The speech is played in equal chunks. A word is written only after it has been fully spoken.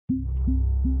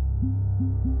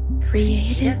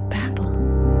Creative Babble.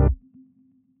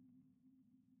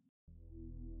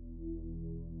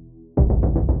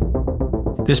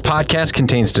 This podcast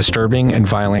contains disturbing and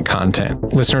violent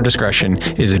content. Listener discretion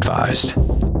is advised.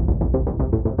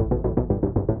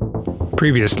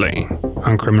 Previously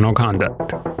on Criminal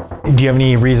Conduct. Do you have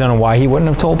any reason why he wouldn't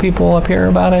have told people up here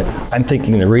about it? I'm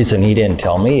thinking the reason he didn't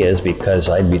tell me is because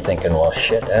I'd be thinking, well,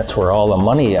 shit, that's where all the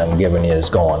money I'm giving you is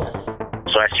going. So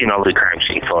I seen all the crime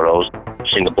scene photos,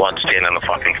 seen the blood stain on the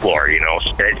fucking floor, you know.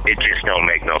 It just don't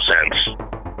make no sense.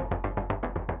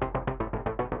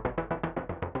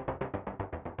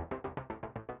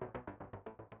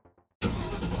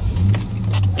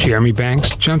 Jeremy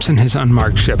Banks jumps in his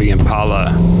unmarked Chevy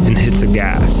Impala and hits the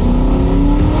gas.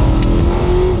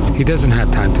 He doesn't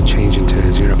have time to change into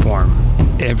his uniform.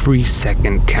 Every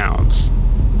second counts.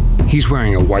 He's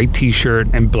wearing a white t-shirt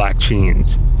and black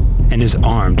jeans, and is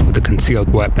armed with a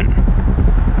concealed weapon.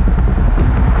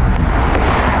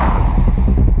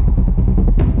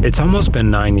 It's almost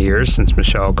been 9 years since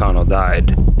Michelle O'Connell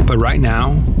died, but right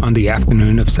now, on the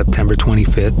afternoon of September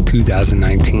 25th,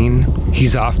 2019,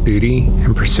 he's off duty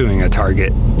and pursuing a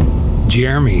target.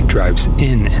 Jeremy drives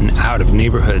in and out of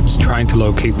neighborhoods trying to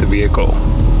locate the vehicle.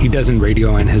 He doesn't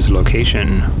radio in his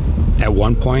location. At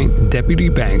one point, Deputy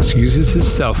Banks uses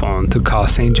his cell phone to call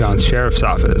St. John's Sheriff's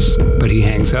Office, but he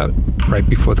hangs up right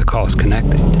before the call is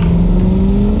connected.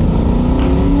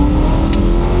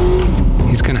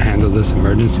 He's gonna handle this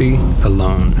emergency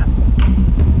alone.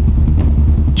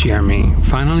 Jeremy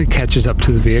finally catches up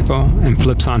to the vehicle and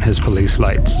flips on his police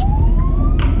lights.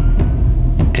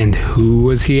 And who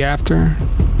was he after?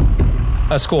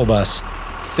 A school bus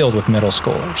filled with middle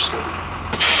schoolers.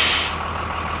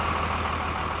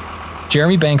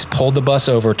 Jeremy Banks pulled the bus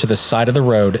over to the side of the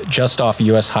road just off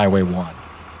US Highway 1.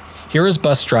 Here is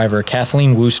bus driver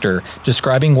Kathleen Wooster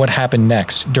describing what happened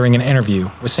next during an interview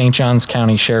with St. Johns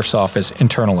County Sheriff's Office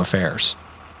Internal Affairs.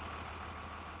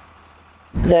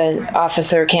 The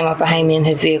officer came up behind me in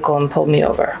his vehicle and pulled me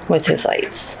over with his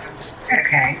lights.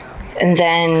 Okay. And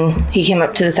then he came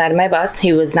up to the side of my bus.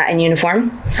 He was not in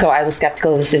uniform, so I was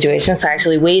skeptical of the situation. So I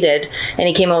actually waited, and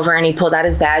he came over and he pulled out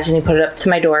his badge and he put it up to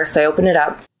my door, so I opened it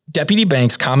up. Deputy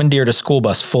Banks commandeered a school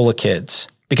bus full of kids,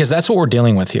 because that's what we're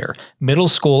dealing with here, middle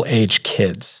school age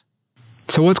kids.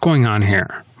 So what's going on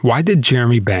here? Why did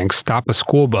Jeremy Banks stop a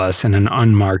school bus in an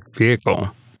unmarked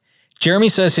vehicle? Jeremy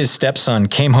says his stepson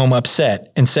came home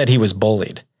upset and said he was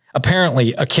bullied.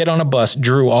 Apparently, a kid on a bus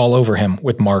drew all over him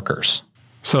with markers.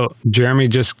 So Jeremy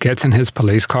just gets in his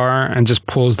police car and just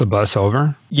pulls the bus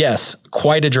over? Yes,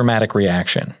 quite a dramatic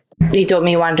reaction. He told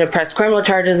me he wanted to press criminal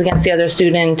charges against the other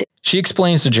student. She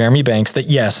explains to Jeremy Banks that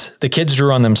yes, the kids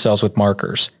drew on themselves with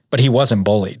markers, but he wasn't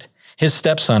bullied. His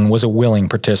stepson was a willing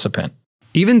participant.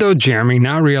 Even though Jeremy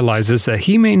now realizes that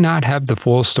he may not have the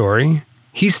full story,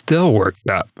 he's still worked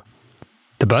up.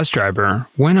 The bus driver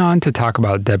went on to talk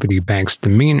about Deputy Banks'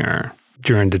 demeanor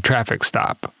during the traffic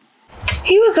stop.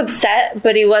 He was upset,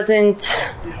 but he wasn't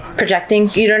projecting.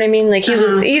 You know what I mean? Like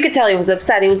you could tell he was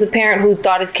upset. He was a parent who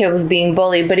thought his kid was being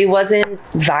bullied, but he wasn't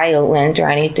violent or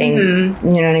anything. Mm-hmm.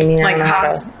 You know what I mean? Like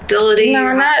hostility?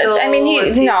 No,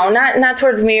 not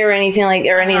towards me or anything like,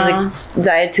 or any like,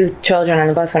 I had two children on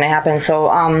the bus when it happened. So,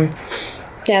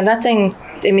 yeah, nothing.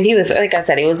 I mean, he was, like I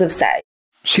said, he was upset.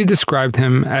 She described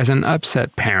him as an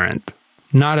upset parent,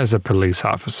 not as a police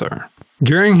officer.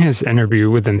 During his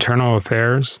interview with Internal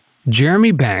Affairs,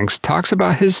 Jeremy Banks talks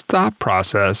about his thought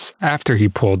process after he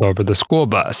pulled over the school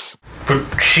bus.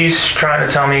 She's trying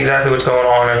to tell me exactly what's going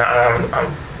on, and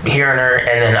I'm hearing her, and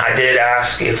then I did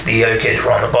ask if the other kids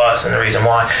were on the bus, and the reason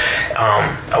why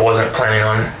I wasn't planning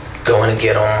on going to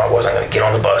get them. I wasn't going to get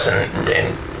on the bus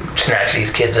and snatch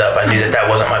these kids up. I knew that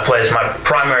wasn't my place. My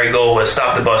primary goal was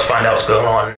stop the bus, find out what's going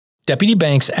on. Deputy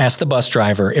Banks asked the bus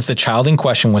driver if the child in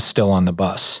question was still on the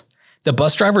bus. The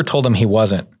bus driver told him he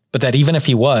wasn't, but that even if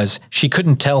he was, she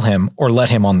couldn't tell him or let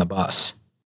him on the bus.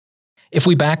 If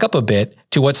we back up a bit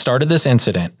to what started this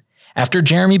incident, after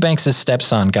Jeremy Banks'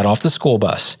 stepson got off the school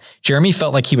bus, Jeremy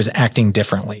felt like he was acting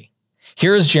differently.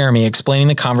 Here is Jeremy explaining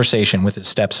the conversation with his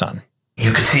stepson.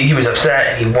 You could see he was upset,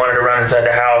 and he wandered around inside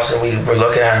the house, and we were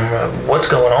looking at him, what's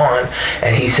going on?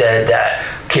 And he said that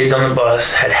kids on the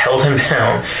bus had held him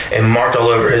down and marked all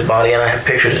over his body, and I have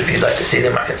pictures if you'd like to see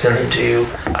them. I can send them to you.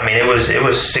 I mean, it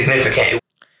was significant.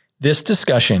 This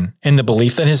discussion and the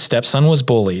belief that his stepson was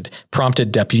bullied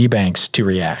prompted Deputy Banks to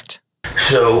react.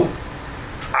 So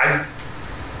I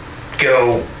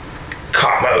go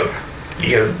cop mode.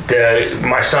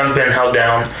 My son's been held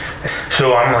down,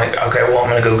 so I'm like, okay, well, I'm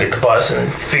going to go get the bus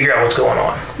and figure out what's going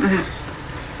on.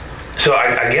 Mm-hmm. So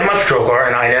I get in my patrol car,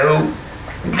 and I know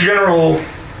general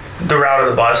the route of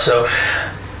the bus. So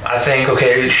I think,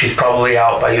 okay, she's probably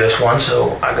out by US 1,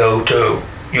 so I go to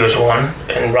US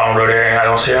 1 in Ronald Road area and I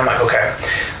don't see her. I'm like, okay,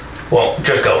 well,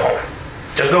 just go home.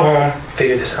 Just go home,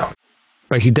 figure this out.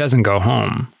 But he doesn't go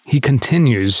home. He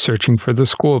continues searching for the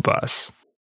school bus.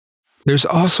 There's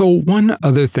also one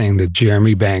other thing that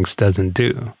Jeremy Banks doesn't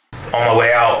do. On my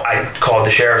way out, I called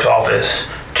the sheriff's office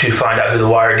to find out who the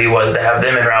YRD was, to have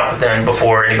them en route, but then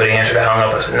before anybody answered, I hung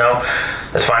up. I said, no,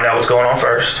 let's find out what's going on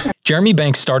first. Jeremy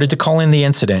Banks started to call in the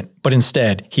incident, but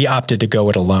instead, he opted to go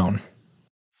it alone.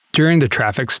 During the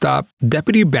traffic stop,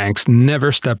 Deputy Banks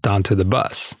never stepped onto the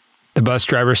bus. The bus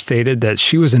driver stated that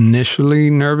she was initially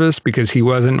nervous because he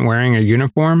wasn't wearing a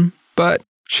uniform, but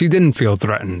she didn't feel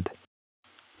threatened.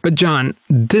 But John,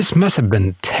 this must have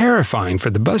been terrifying for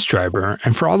the bus driver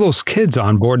and for all those kids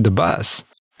on board the bus.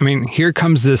 I mean, here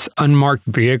comes this unmarked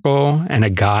vehicle and a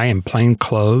guy in plain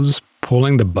clothes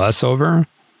pulling the bus over.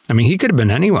 I mean, he could have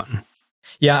been anyone.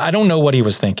 Yeah, I don't know what he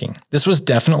was thinking. This was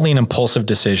definitely an impulsive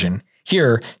decision.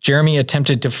 Here, Jeremy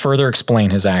attempted to further explain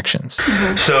his actions.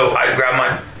 So I grabbed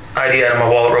my ID out of my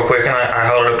wallet real quick and I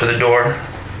held it up to the door,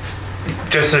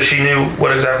 just so she knew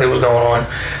what exactly was going on,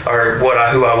 or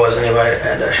who I was anyway.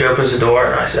 And she opens the door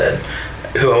and I said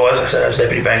who I was. I said I was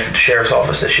Deputy Banks with the sheriff's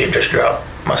office, that she had just dropped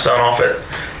my son off at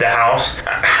the house.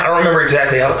 I don't remember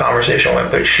exactly how the conversation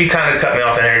went, but she kind of cut me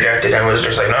off and interjected and was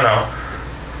just like, no,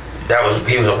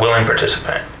 he was a willing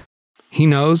participant. He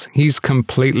knows he's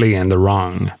completely in the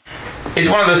wrong. It's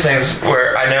one of those things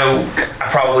where I know I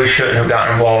probably shouldn't have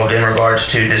gotten involved in regards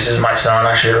to this is my son.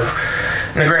 I should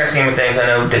have, in the grand scheme of things, I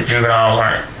know that juveniles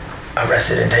aren't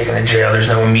arrested and taken to jail. There's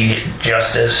no immediate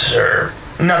justice or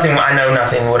nothing. I know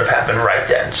nothing would have happened right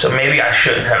then. So maybe I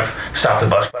shouldn't have stopped the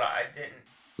bus, but I didn't.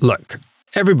 Look,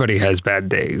 everybody has bad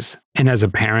days. And as a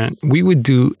parent, we would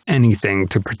do anything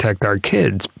to protect our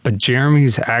kids. But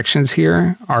Jeremy's actions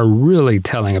here are really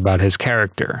telling about his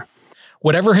character.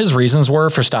 Whatever his reasons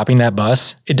were for stopping that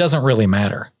bus, it doesn't really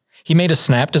matter. He made a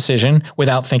snap decision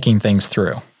without thinking things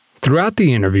through. Throughout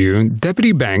the interview,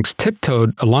 Deputy Banks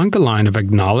tiptoed along the line of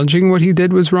acknowledging what he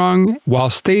did was wrong while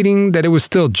stating that it was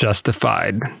still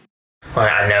justified. Well,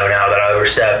 I know now that I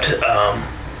overstepped,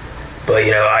 but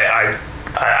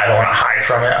I don't want to hide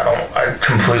from it. I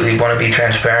completely want to be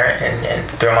transparent and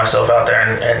throw myself out there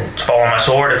and fall on my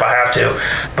sword if I have to.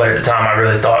 But at the time, I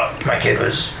really thought my kid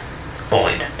was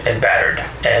bullied and battered,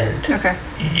 and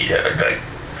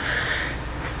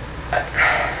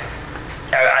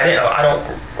I don't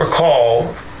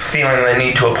recall feeling the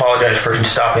need to apologize for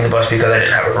stopping the bus because I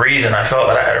didn't have a reason. I felt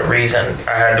that I had a reason.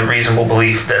 I had the reasonable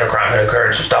belief that a crime had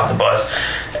occurred, so stop the bus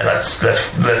and let's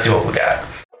see what we got.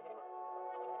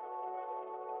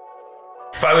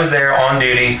 If I was there on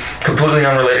duty, completely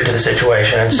unrelated to the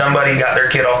situation, and somebody got their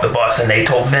kid off the bus and they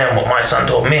told them what my son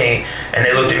told me, and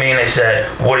they looked at me and they said,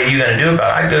 what are you going to do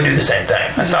about it? I'd go do the same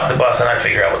thing. I'd stop the bus and I'd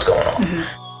figure out what's going on.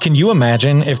 Can you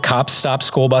imagine if cops stopped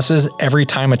school buses every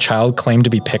time a child claimed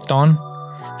to be picked on?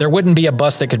 There wouldn't be a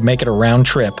bus that could make it a round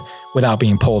trip without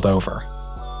being pulled over.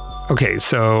 Okay,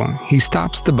 so he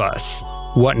stops the bus.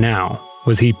 What now?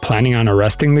 Was he planning on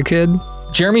arresting the kid?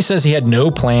 Jeremy says he had no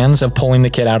plans of pulling the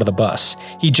kid out of the bus.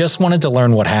 He just wanted to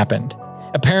learn what happened.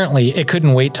 Apparently, it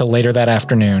couldn't wait till later that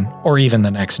afternoon or even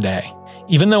the next day.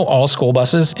 Even though all school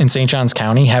buses in St. Johns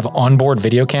County have onboard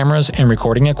video cameras and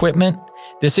recording equipment,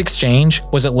 this exchange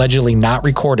was allegedly not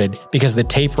recorded because the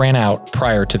tape ran out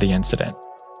prior to the incident.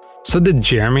 So did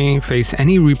Jeremy face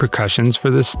any repercussions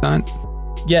for this stunt?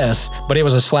 Yes, but it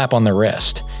was a slap on the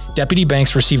wrist. Deputy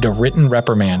Banks received a written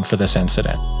reprimand for this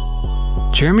incident.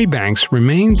 Jeremy Banks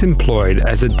remains employed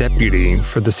as a deputy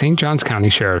for the St. Johns County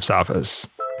Sheriff's Office.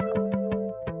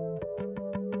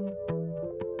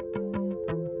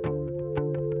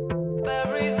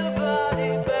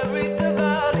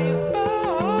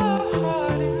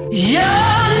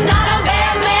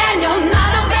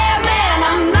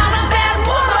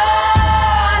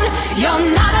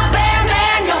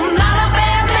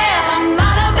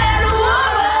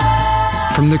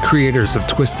 From the creators of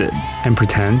Twisted and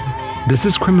Pretend, this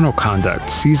is Criminal Conduct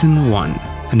Season 1,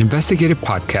 an investigative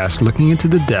podcast looking into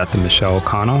the death of Michelle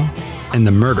O'Connell and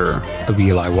the murder of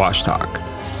Eli Washtock.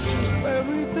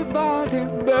 Bury the body,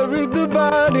 bury the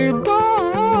body,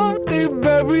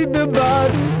 bury the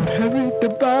body, bury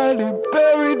the body,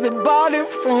 bury the body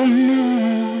for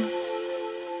me.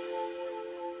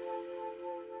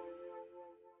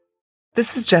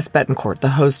 This is Jess Betancourt, the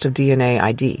host of DNA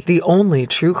ID, the only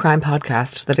true crime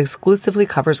podcast that exclusively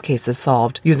covers cases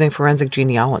solved using forensic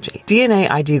genealogy. DNA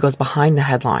ID goes behind the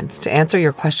headlines to answer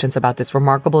your questions about this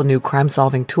remarkable new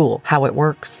crime-solving tool, how it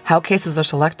works, how cases are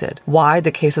selected, why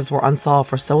the cases were unsolved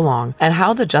for so long, and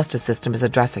how the justice system is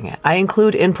addressing it. I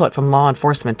include input from law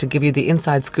enforcement to give you the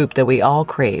inside scoop that we all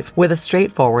crave, with a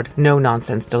straightforward,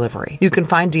 no-nonsense delivery. You can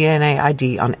find DNA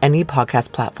ID on any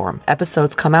podcast platform.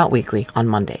 Episodes come out weekly on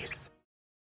Mondays.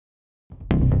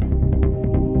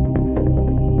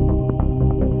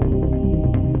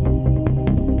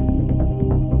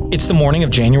 It's the morning of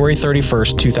January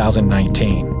 31st,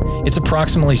 2019. It's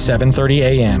approximately 7:30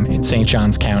 a.m. in St.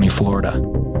 Johns County, Florida.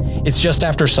 It's just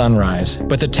after sunrise,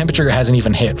 but the temperature hasn't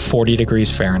even hit 40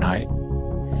 degrees Fahrenheit.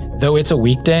 Though it's a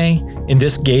weekday, in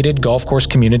this gated golf course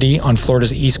community on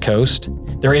Florida's East Coast,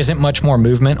 there isn't much more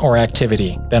movement or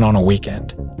activity than on a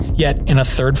weekend. Yet, in a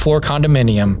third-floor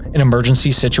condominium, an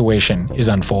emergency situation is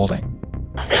unfolding.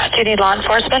 Do you need law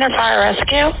enforcement or fire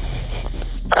rescue?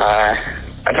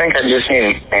 I think I just need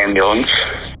an ambulance.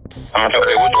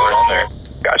 Okay, what's going on there?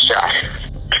 Got shot.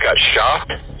 Got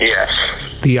shot? Yes.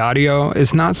 The audio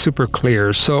is not super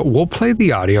clear, so we'll play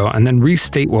the audio and then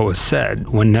restate what was said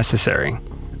when necessary.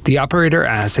 The operator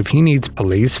asked if he needs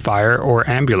police, fire, or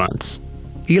ambulance.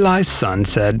 Eli's son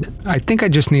said, "I think I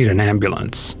just need an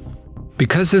ambulance."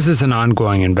 Because this is an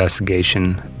ongoing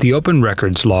investigation, the open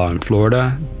records law in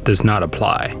Florida does not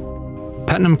apply.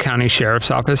 Putnam County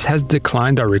Sheriff's Office has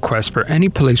declined our request for any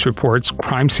police reports,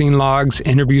 crime scene logs,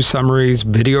 interview summaries,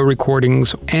 video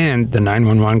recordings, and the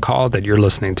 911 call that you're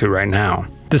listening to right now.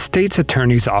 The state's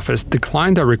attorney's office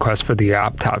declined our request for the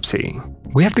autopsy.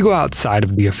 We have to go outside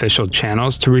of the official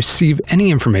channels to receive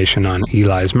any information on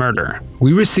Eli's murder.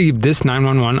 We received this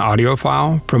 911 audio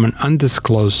file from an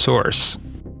undisclosed source.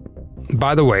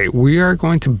 By the way, we are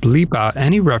going to bleep out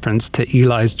any reference to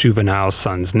Eli's juvenile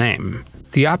son's name.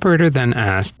 The operator then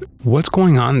asked, "What's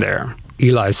going on there?"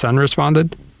 Eli's son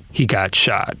responded, "He got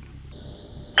shot."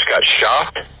 Got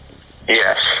shot?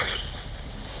 Yes.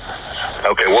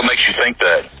 Okay, what makes you think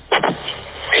that?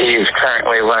 He's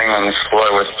currently laying on the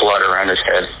floor with blood around his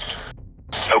head.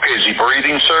 Okay, is he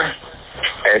breathing, sir?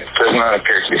 It does not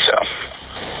appear to be so.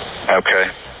 Okay.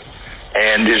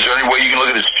 And is there any way you can look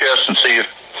at his chest and see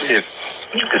if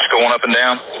it's going up and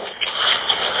down?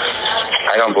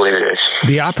 I don't believe it is.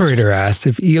 The operator asked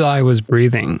if Eli was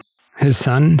breathing. His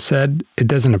son said it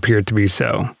doesn't appear to be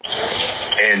so.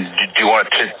 And do you want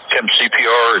to attempt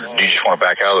CPR, or do you just want to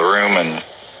back out of the room? And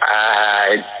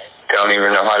I don't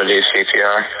even know how to do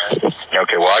CPR.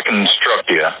 Okay, well, I can instruct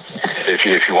you if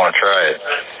you want to try it.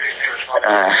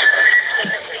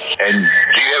 And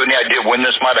do you have any idea when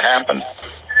this might have happened?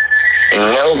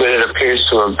 No, but it appears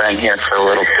to have been here for a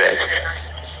little bit.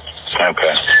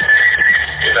 Okay.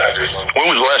 When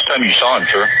was the last time you saw him,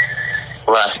 sir?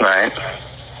 Last night.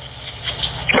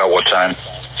 About what time?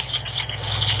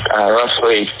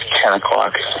 Roughly 10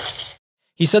 o'clock.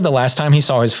 He said the last time he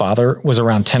saw his father was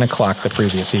around 10 o'clock the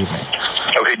previous evening.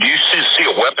 Okay, do you see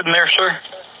a weapon there, sir?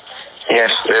 Yes,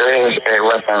 there is a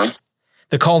weapon.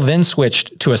 The call then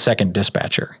switched to a second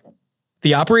dispatcher.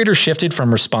 The operator shifted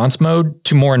from response mode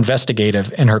to more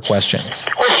investigative in her questions.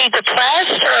 Was he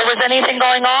depressed or was anything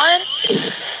going on?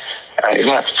 He's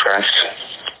not depressed.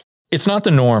 It's not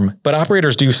the norm, but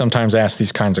operators do sometimes ask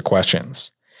these kinds of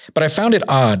questions. But I found it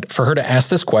odd for her to ask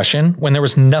this question when there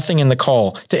was nothing in the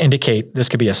call to indicate this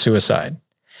could be a suicide.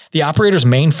 The operator's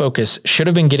main focus should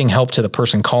have been getting help to the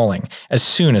person calling as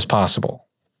soon as possible.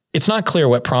 It's not clear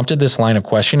what prompted this line of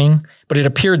questioning, but it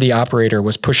appeared the operator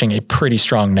was pushing a pretty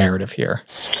strong narrative here.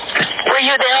 Were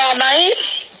you there all night?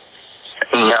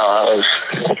 No, I was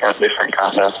in a different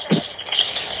condo.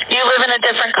 You live in a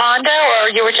different condo, or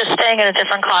you were just staying in a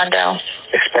different condo?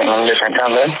 Staying in a different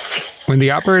condo. When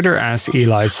the operator asked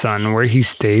Eli's son where he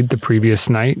stayed the previous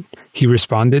night, he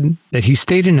responded that he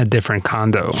stayed in a different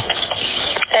condo.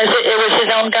 It was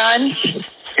his own gun?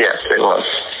 Yes, it was.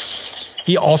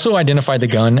 He also identified the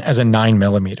gun as a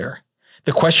 9mm.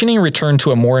 The questioning returned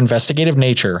to a more investigative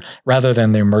nature rather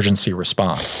than the emergency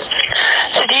response.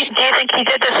 So do you think he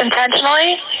did this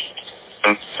intentionally?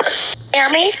 Hear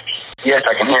me? Yes,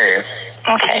 I can hear you.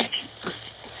 Okay.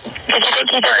 Did you think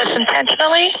he did this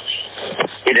intentionally?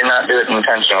 He did not do it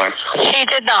intentionally. He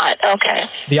did not. Okay.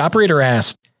 The operator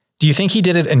asked, "Do you think he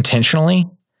did it intentionally?"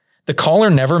 The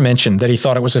caller never mentioned that he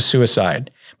thought it was a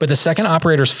suicide, but the second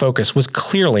operator's focus was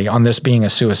clearly on this being a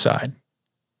suicide.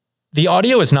 The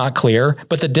audio is not clear,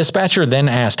 but the dispatcher then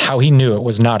asked how he knew it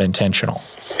was not intentional.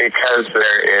 Because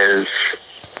there is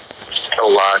a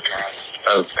lot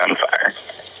of gunfire.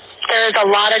 There is a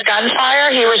lot of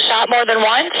gunfire? He was shot more than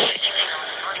once?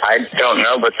 I don't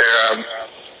know, but there are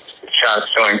shots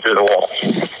going through the wall.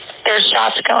 There's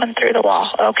shots going through the wall.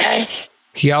 Okay.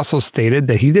 He also stated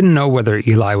that he didn't know whether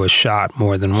Eli was shot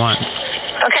more than once.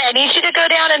 Okay, I need you to go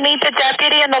down and meet the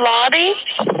deputy in the lobby.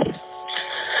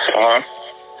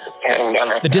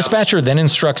 The dispatcher then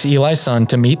instructs Eli's son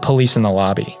to meet police in the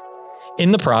lobby.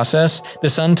 In the process, the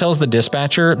son tells the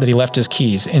dispatcher that he left his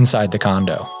keys inside the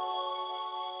condo.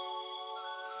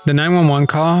 The 911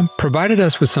 call provided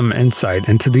us with some insight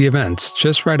into the events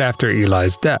just right after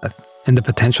Eli's death and the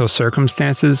potential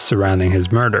circumstances surrounding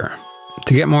his murder.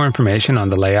 To get more information on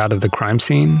the layout of the crime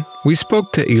scene, we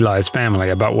spoke to Eli's family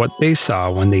about what they saw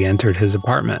when they entered his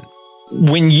apartment.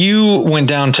 When you went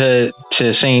down to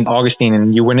St. Augustine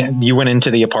and you went into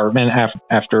the apartment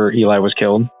after Eli was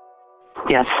killed?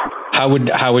 Yes. How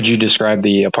would you describe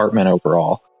the apartment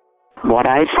overall? What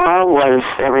I saw was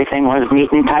everything was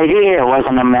neat and tidy. It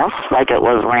wasn't a mess like it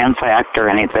was ransacked or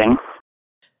anything.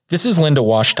 This is Linda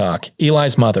Washtock,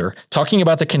 Eli's mother, talking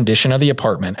about the condition of the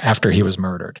apartment after he was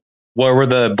murdered. Where were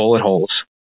the bullet holes?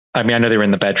 I mean, I know they were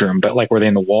in the bedroom, but were they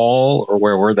in the wall or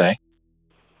where were they?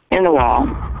 In the wall.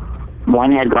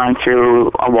 One had gone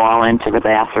through a wall into the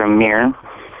bathroom mirror.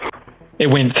 It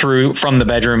went through from the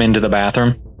bedroom into the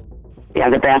bathroom? Yeah,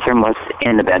 the bathroom was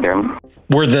in the bedroom.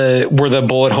 Were the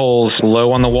bullet holes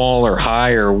low on the wall or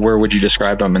high, or where would you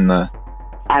describe them in the...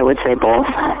 I would say both.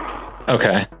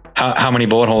 Okay. How many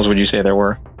bullet holes would you say there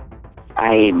were?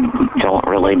 I don't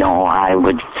really know. I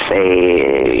would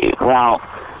say, well,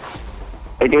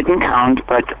 I didn't count,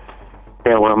 but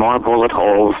there were more bullet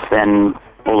holes than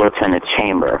bullets in a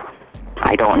chamber.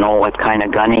 I don't know what kind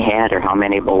of gun he had or how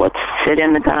many bullets fit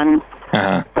in the gun,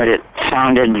 but it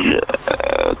sounded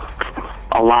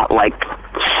a lot like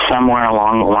somewhere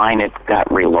along the line it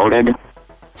got reloaded.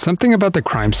 Something about the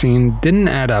crime scene didn't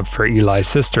add up for Eli's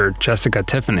sister, Jessica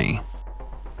Tiffany.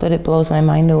 But it blows my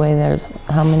mind away. There's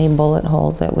how many bullet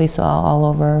holes that we saw all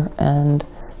over, and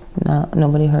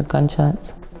nobody heard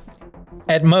gunshots.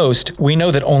 At most, we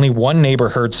know that only one neighbor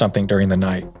heard something during the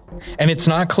night. And it's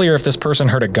not clear if this person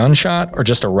heard a gunshot or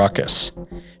just a ruckus.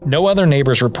 No other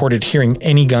neighbors reported hearing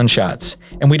any gunshots,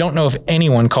 and we don't know if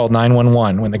anyone called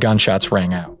 911 when the gunshots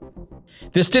rang out.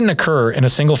 This didn't occur in a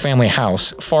single-family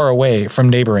house far away from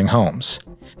neighboring homes.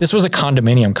 This was a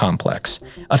condominium complex,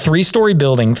 a 3-story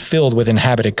building filled with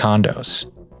inhabited condos.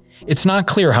 It's not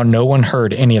clear how no one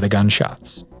heard any of the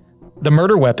gunshots. The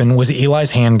murder weapon was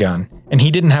Eli's handgun, and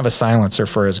he didn't have a silencer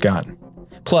for his gun.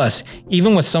 Plus,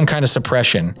 even with some kind of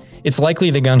suppression, it's likely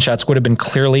the gunshots would have been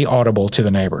clearly audible to the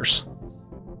neighbors.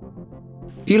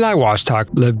 Eli Washtock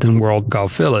lived in World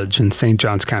Gulf Village in St.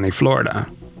 Johns County, Florida.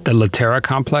 The La Terra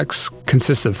complex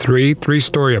consists of 3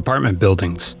 story apartment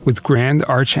buildings with grand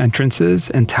arch entrances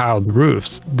and tiled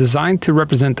roofs designed to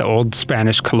represent the old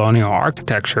Spanish colonial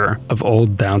architecture of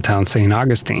old downtown St.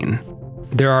 Augustine.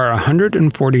 There are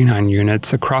 149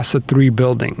 units across the 3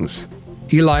 buildings.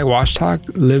 Eli Washtock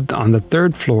lived on the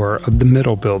 3rd floor of the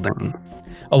middle building.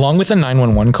 Along with the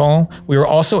 911 call, we were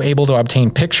also able to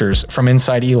obtain pictures from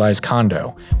inside Eli's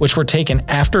condo, which were taken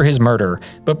after his murder,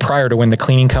 but prior to when the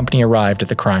cleaning company arrived at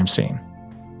the crime scene.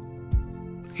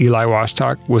 Eli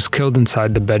Washtock was killed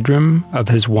inside the bedroom of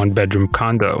his 1-bedroom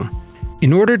condo.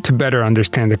 In order to better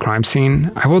understand the crime scene,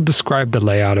 I will describe the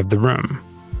layout of the room.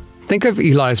 Think of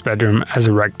Eli's bedroom as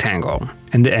a rectangle,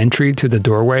 and the entry to the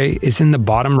doorway is in the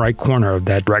bottom right corner of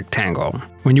that rectangle.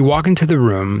 When you walk into the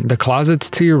room, the closet's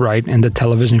to your right and the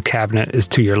television cabinet is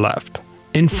to your left.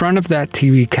 In front of that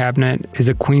TV cabinet is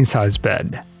a queen-size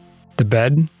bed. The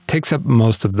bed takes up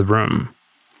most of the room.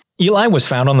 Eli was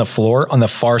found on the floor on the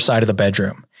far side of the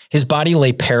bedroom. His body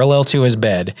lay parallel to his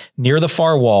bed, near the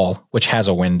far wall, which has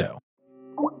a window.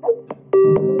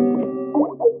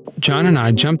 John and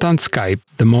I jumped on Skype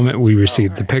the moment we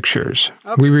received the pictures.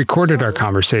 We recorded our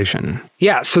conversation.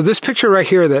 Yeah, so this picture right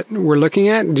here that we're looking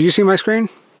at, do you see my screen?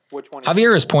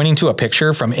 Javier is pointing to a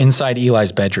picture from inside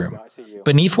Eli's bedroom.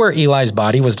 Beneath where Eli's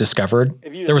body was discovered,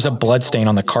 there was a bloodstain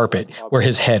on the carpet where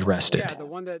his head rested.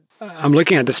 I'm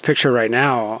looking at this picture right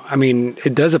now. I mean,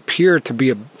 it does appear to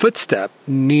be a footstep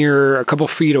near a couple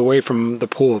feet away from the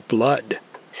pool of blood.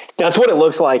 That's what it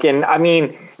looks like. And I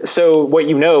mean, so what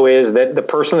you know is that the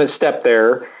person that stepped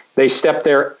there, they stepped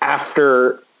there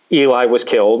after Eli was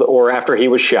killed or after he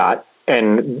was shot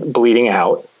and bleeding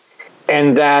out.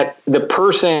 And that the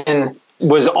person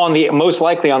was most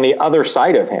likely on the other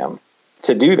side of him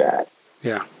to do that.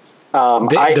 Yeah.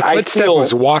 The footstep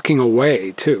was walking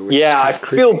away too. Yeah, I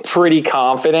feel pretty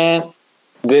confident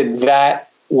that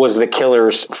was the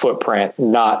killer's footprint,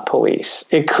 not police.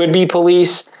 It could be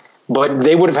police, but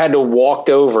they would have had to walked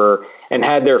over and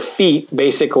had their feet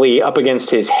basically up against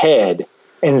his head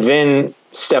and then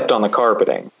stepped on the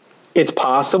carpeting. It's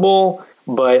possible,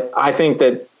 but I think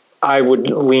that I would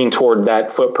lean toward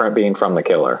that footprint being from the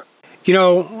killer. You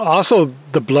know, also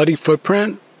the bloody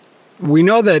footprint, we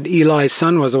know that Eli's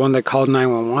son was the one that called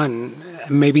 911.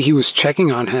 Maybe he was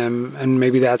checking on him, and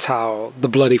maybe that's how the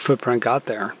bloody footprint got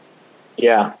there.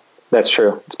 Yeah, that's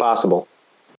true. It's possible.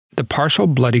 The partial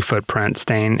bloody footprint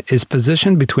stain is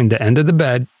positioned between the end of the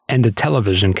bed and the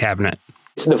television cabinet.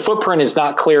 So the footprint is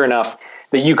not clear enough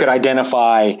that you could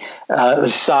identify the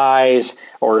size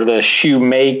or the shoe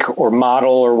make or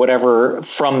model or whatever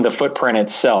from the footprint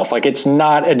itself. Like, it's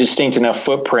not a distinct enough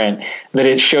footprint that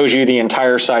it shows you the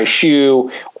entire size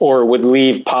shoe or would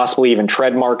leave possibly even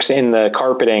tread marks in the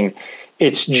carpeting.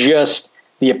 It's just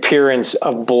the appearance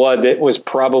of blood that was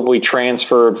probably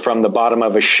transferred from the bottom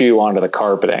of a shoe onto the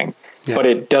carpeting. Yeah. But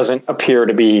it doesn't appear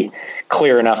to be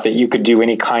clear enough that you could do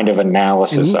any kind of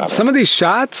analysis of it. Some of these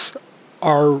shots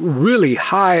are really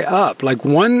high up. Like,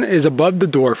 one is above the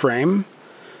door frame.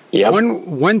 Yep.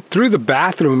 One went through the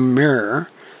bathroom mirror.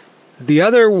 The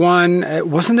other one,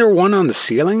 wasn't there one on the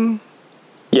ceiling?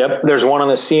 Yep, there's one on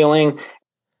the ceiling.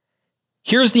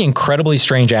 Here's the incredibly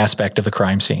strange aspect of the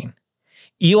crime scene.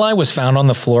 Eli was found on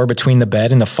the floor between the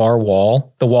bed and the far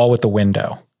wall, the wall with the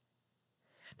window.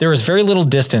 There is very little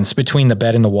distance between the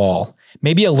bed and the wall,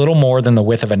 maybe a little more than the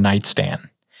width of a nightstand.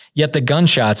 Yet the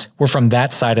gunshots were from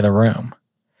that side of the room.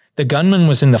 The gunman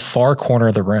was in the far corner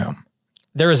of the room.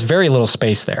 There is very little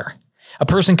space there. A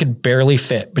person could barely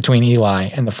fit between Eli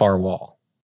and the far wall.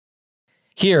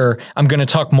 Here, I'm going to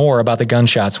talk more about the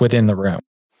gunshots within the room.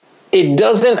 It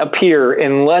doesn't appear,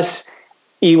 unless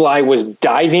Eli was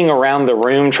diving around the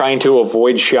room trying to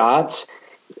avoid shots,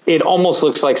 it almost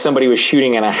looks like somebody was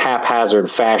shooting in a haphazard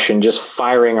fashion, just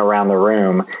firing around the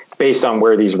room based on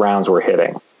where these rounds were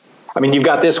hitting. I mean, you've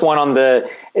got this one on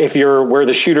if you're where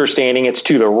the shooter's standing, it's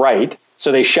to the right.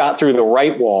 So they shot through the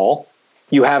right wall.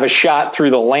 You have a shot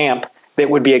through the lamp that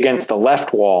would be against the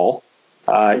left wall.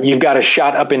 You've got a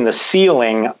shot up in the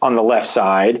ceiling on the left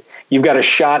side. You've got a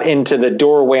shot into the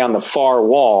doorway on the far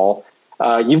wall.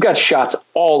 You've got shots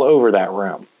all over that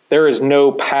room. There is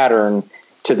no pattern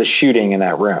to the shooting in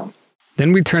that room.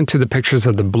 Then we turn to the pictures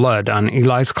of the blood on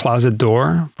Eli's closet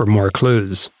door for more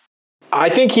clues. I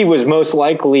think he was most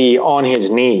likely on his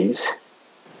knees.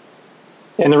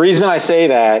 And the reason I say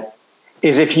that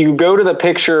is if you go to the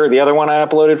picture, the other one I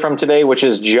uploaded from today, which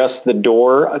is just the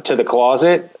door to the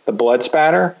closet, the blood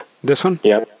spatter. This one?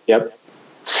 Yep.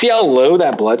 See how low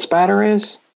that blood spatter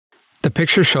is? The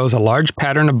picture shows a large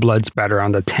pattern of blood spatter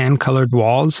on the tan-colored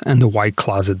walls and the white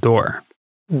closet door.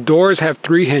 Doors have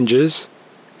 3 hinges,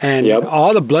 and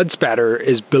all the blood spatter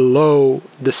is below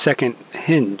the second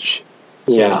hinge.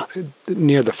 So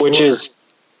near the floor. Which is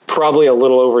probably a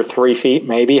little over 3 feet,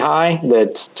 maybe high,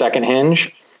 that second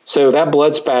hinge. So that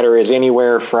blood spatter is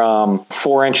anywhere from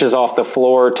 4 inches off the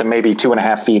floor to maybe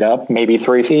 2.5 feet up, maybe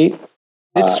 3 feet.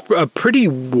 It's a pretty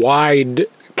wide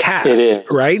cast,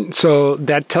 right? So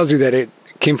that tells you that it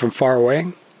came from far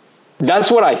away.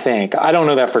 That's what I think. I don't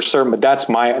know that for certain, but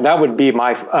that would be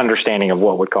my understanding of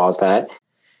what would cause that.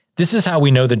 This is how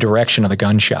we know the direction of the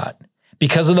gunshot,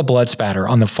 because of the blood spatter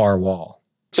on the far wall.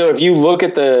 So if you look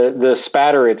at the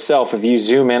spatter itself, if you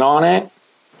zoom in on it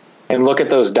and look at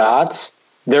those dots,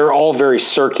 they're all very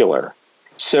circular.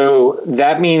 So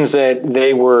that means that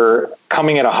they were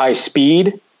coming at a high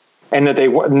speed and that they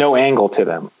were no angle to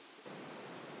them.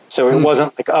 So it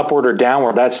wasn't like upward or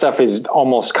downward. That stuff is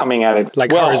almost coming at it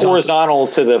like horizontal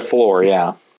to the floor.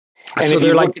 Yeah. And so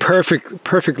they're like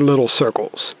perfect little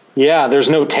circles. Yeah. There's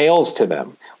no tails to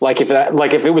them. Like if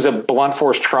it was a blunt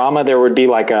force trauma, there would be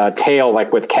like a tail,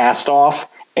 like with cast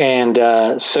off. And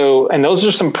and those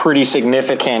are some pretty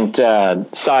significant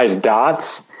size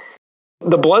dots.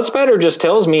 The blood spatter just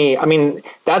tells me, I mean,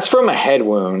 that's from a head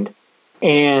wound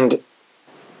and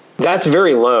that's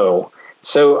very low.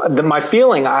 So my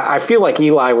feeling, I feel like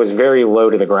Eli was very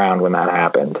low to the ground when that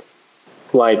happened,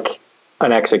 like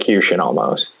an execution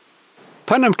almost.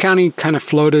 Putnam County kind of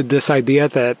floated this idea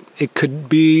that it could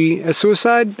be a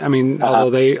suicide. I mean,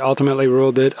 although they ultimately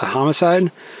ruled it a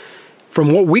homicide.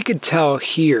 From what we could tell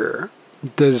here,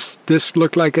 does this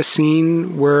look like a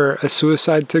scene where a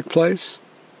suicide took place?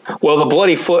 Well, the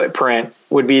bloody footprint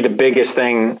would be the biggest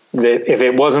thing that if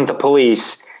it wasn't the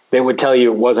police, they would tell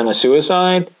you it wasn't a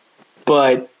suicide.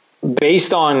 But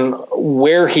based on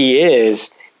where he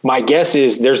is, my guess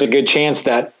is there's a good chance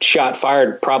that shot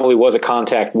fired probably was a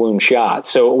contact wound shot.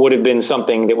 So it would have been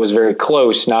something that was very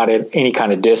close, not at any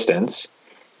kind of distance.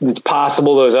 It's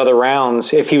possible those other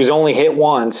rounds, if he was only hit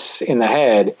once in the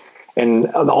head, and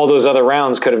all those other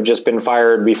rounds could have just been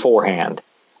fired beforehand.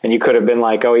 And you could have been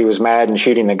like, oh, he was mad and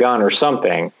shooting the gun or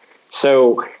something.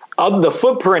 So the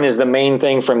footprint is the main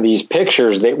thing from these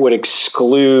pictures that would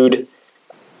exclude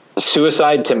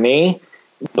suicide to me.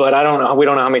 But I don't know. We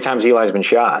don't know how many times Eli's been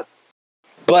shot.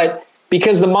 But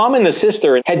because the mom and the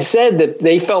sister had said that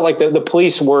they felt like the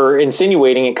police were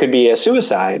insinuating it could be a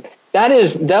suicide,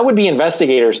 that would be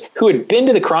investigators who had been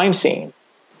to the crime scene.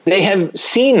 They have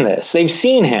seen this. They've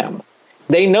seen him.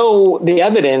 They know the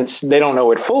evidence. They don't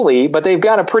know it fully, but they've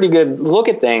got a pretty good look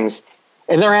at things.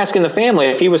 And they're asking the family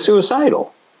if he was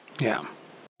suicidal. Yeah.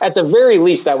 At the very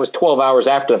least, that was 12 hours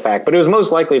after the fact, but it was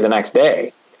most likely the next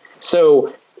day.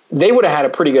 So they would have had a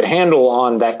pretty good handle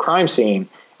on that crime scene.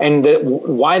 And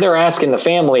why they're asking the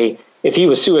family if he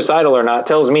was suicidal or not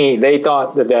tells me they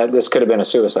thought that this could have been a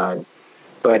suicide.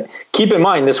 But keep in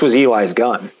mind, this was Eli's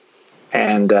gun.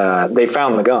 And they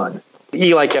found the gun.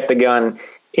 Eli kept the gun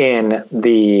in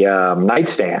the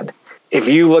nightstand. If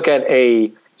you look at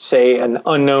say an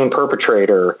unknown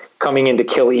perpetrator coming in to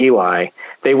kill Eli,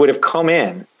 they would have come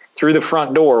in through the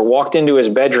front door, walked into his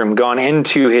bedroom, gone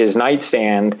into his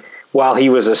nightstand while he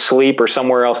was asleep or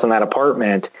somewhere else in that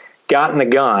apartment, gotten the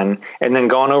gun, and then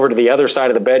gone over to the other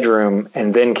side of the bedroom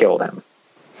and then killed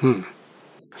him.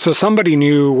 So somebody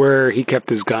knew where he kept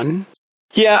his gun?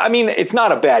 Yeah, I mean, it's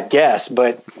not a bad guess,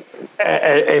 but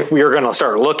if we were going to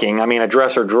start looking, I mean, a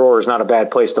dresser drawer is not a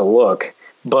bad place to look,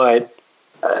 but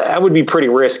that would be pretty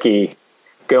risky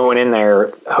going in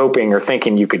there hoping or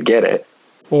thinking you could get it.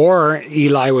 Or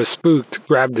Eli was spooked,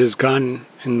 grabbed his gun,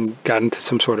 and got into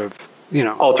some sort of,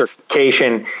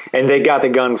 altercation, and they got the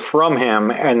gun from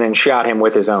him and then shot him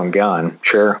with his own gun.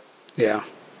 Sure. Yeah.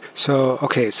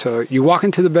 So you walk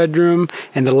into the bedroom,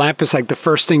 and the lamp is like the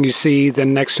first thing you see,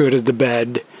 then next to it is the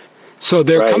bed. So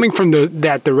they're coming from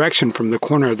that direction, from the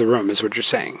corner of the room, is what you're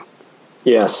saying?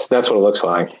 Yes, that's what it looks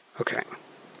like. Okay.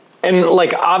 And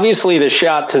obviously the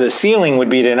shot to the ceiling would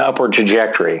be an upward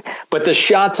trajectory, but the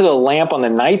shot to the lamp on the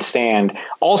nightstand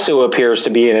also appears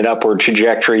to be in an upward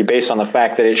trajectory based on the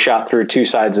fact that it shot through two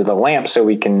sides of the lamp so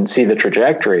we can see the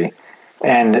trajectory.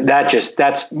 And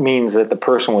that means that the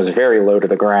person was very low to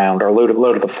the ground or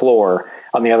low to the floor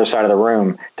on the other side of the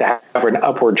room to have an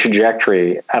upward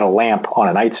trajectory at a lamp on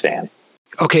a nightstand.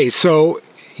 Okay, so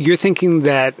you're thinking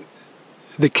that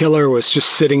the killer was just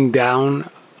sitting down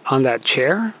on that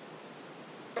chair?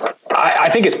 I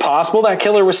think it's possible that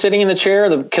killer was sitting in the chair.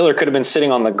 The killer could have been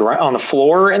sitting on the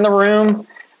floor in the room.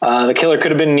 The killer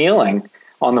could have been kneeling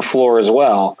on the floor as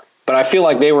well. But I feel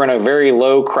like they were in a very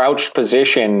low crouched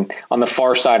position on the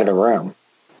far side of the room.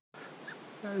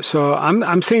 So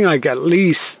I'm seeing at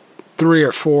least 3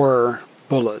 or 4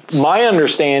 bullets. My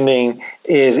understanding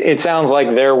is it sounds like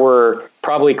there were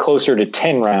probably closer to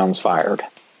 10 rounds fired.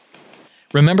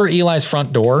 Remember Eli's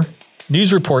front door?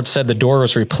 News reports said the door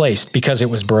was replaced because it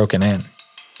was broken in.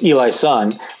 Eli's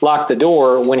son locked the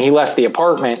door when he left the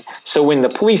apartment, so when the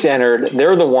police entered,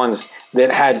 they're the ones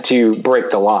that had to break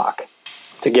the lock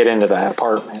to get into that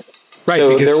apartment. Right,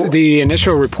 so because the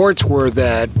initial reports were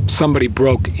that somebody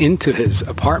broke into his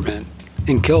apartment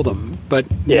and killed him, but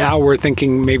now we're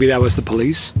thinking maybe that was the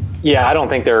police? Yeah, I don't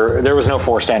think there was no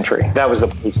forced entry. That was the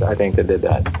police, I think, that did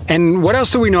that. And what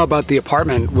else do we know about the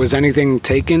apartment? Was anything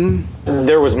taken?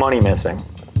 There was money missing.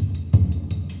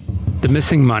 The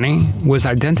missing money was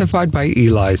identified by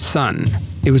Eli's son.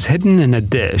 It was hidden in a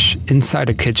dish inside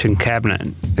a kitchen cabinet.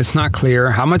 It's not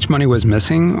clear how much money was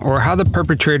missing or how the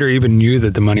perpetrator even knew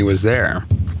that the money was there.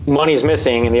 Money's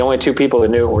missing, and the only 2 people that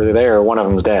knew it were there, one of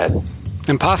them's dead.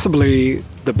 And possibly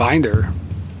the binder.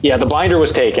 Yeah, the binder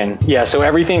was taken. Yeah, so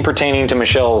everything pertaining to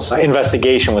Michelle's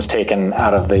investigation was taken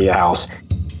out of the house.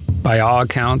 By all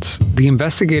accounts, the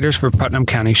investigators for Putnam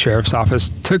County Sheriff's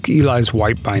Office took Eli's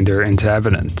white binder into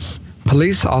evidence.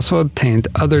 Police also obtained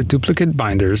other duplicate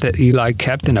binders that Eli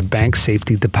kept in a bank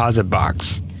safety deposit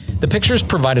box. The pictures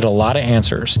provided a lot of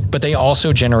answers, but they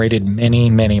also generated many,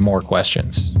 many more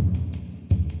questions.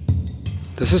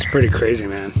 This is pretty crazy,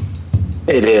 man.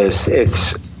 It is.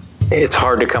 It's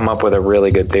hard to come up with a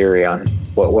really good theory on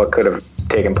what could have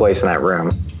taken place in that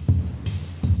room.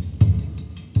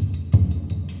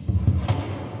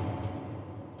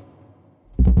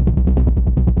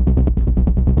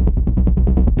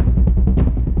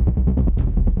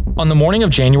 On the morning of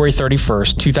January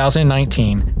 31st,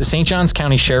 2019, the St. Johns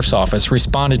County Sheriff's Office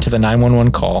responded to the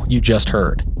 911 call you just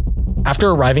heard.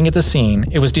 After arriving at the scene,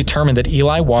 it was determined that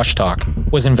Eli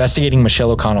Washtock was investigating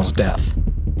Michelle O'Connell's death.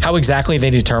 How exactly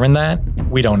they determined that,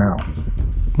 we don't know.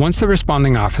 Once the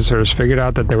responding officers figured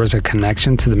out that there was a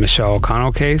connection to the Michelle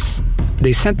O'Connell case,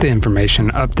 they sent the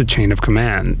information up the chain of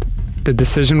command. The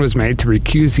decision was made to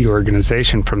recuse the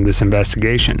organization from this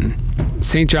investigation.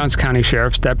 St. Johns County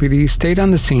Sheriff's deputies stayed on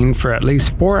the scene for at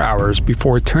least 4 hours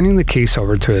before turning the case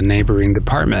over to a neighboring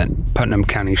department, Putnam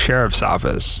County Sheriff's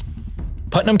Office.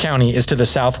 Putnam County is to the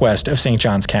southwest of St.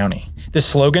 Johns County. The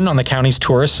slogan on the county's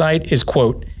tourist site is,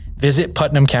 quote, "Visit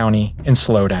Putnam County and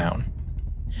slow down."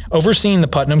 Overseeing the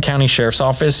Putnam County Sheriff's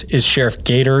Office is Sheriff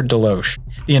Gator Deloche.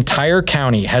 The entire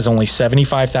county has only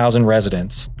 75,000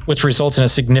 residents, which results in a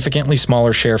significantly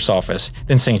smaller sheriff's office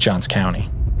than St. Johns County.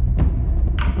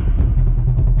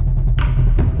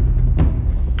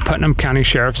 Putnam County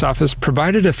Sheriff's Office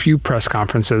provided a few press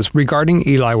conferences regarding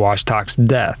Eli Washtock's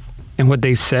death, and what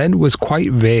they said was quite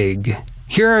vague.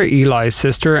 Here are Eli's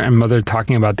sister and mother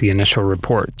talking about the initial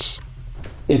reports.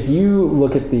 If you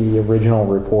look at the original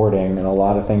reporting and a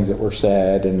lot of things that were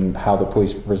said and how the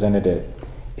police presented it,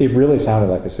 it really sounded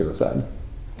like a suicide.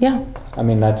 Yeah. I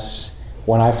mean, that's,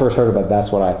 when I first heard about it,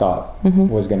 that's what I thought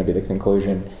was going to be the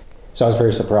conclusion. So I was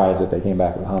very surprised that they came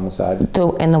back with homicide.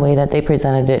 And the way that they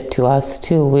presented it to us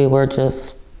too, we were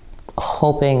just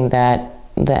hoping that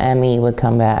the ME would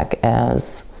come back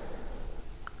as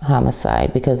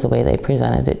homicide, because the way they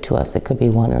presented it to us, it could be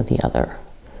one or the other.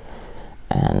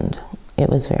 And it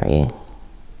was very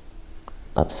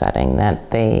upsetting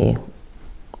that they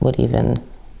would even...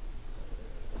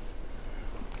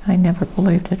 I never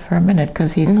believed it for a minute,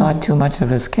 because he thought too much of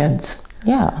his kids.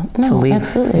 Yeah, to leave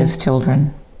his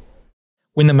children.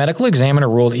 When the medical examiner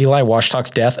ruled Eli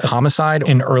Washtock's death a homicide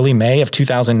in early May of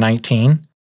 2019,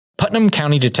 Putnam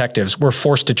County detectives were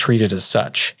forced to treat it as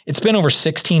such. It's been over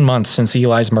 16 months since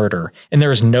Eli's murder, and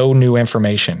there is no new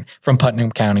information from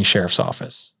Putnam County Sheriff's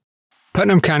Office.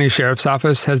 Putnam County Sheriff's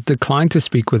Office has declined to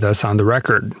speak with us on the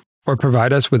record or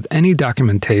provide us with any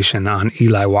documentation on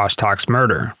Eli Washtock's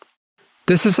murder.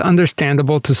 This is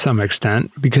understandable to some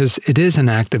extent because it is an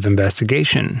active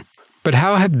investigation. But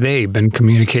how have they been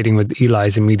communicating with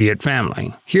Eli's immediate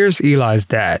family? Here's Eli's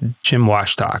dad, Jim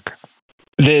Washtock.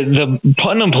 The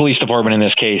Putnam Police Department in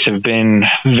this case have been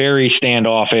very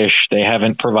standoffish. They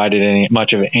haven't provided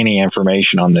much of any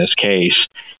information on this case.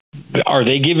 Are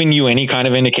they giving you any kind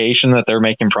of indication that they're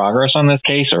making progress on this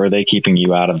case, or are they keeping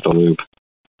you out of the loop?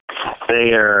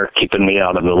 They are keeping me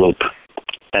out of the loop.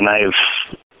 And I've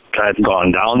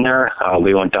gone down there.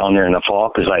 We went down there in the fall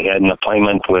because I had an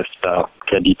appointment with the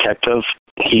detective.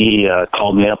 He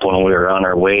called me up when we were on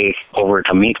our way over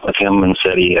to meet with him and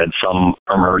said he had some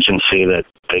emergency that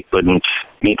they couldn't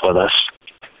meet with us.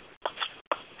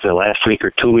 The last week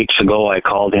or 2 weeks ago, I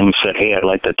called him and said, "Hey, I'd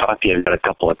like to talk to you. I've got a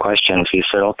couple of questions." He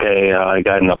said, "Okay, I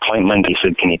got an appointment." He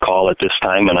said, "Can you call at this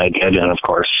time?" And I did, and of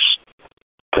course,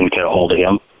 couldn't get a hold of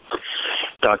him.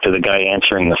 Talked to the guy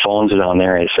answering the phones down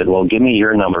there. He said, "Well, give me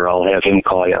your number. I'll have him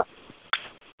call you."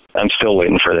 I'm still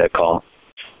waiting for that call.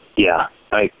 Yeah,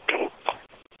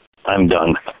 I'm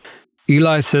done.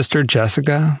 Eli's sister,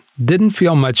 Jessica, didn't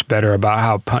feel much better about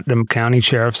how Putnam County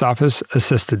Sheriff's Office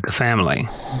assisted the family.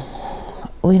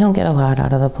 We don't get a lot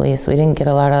out of the police. We didn't get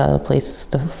a lot out of the police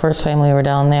the first time we were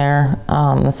down there.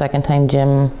 The second time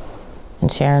Jim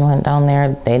and Sharon went down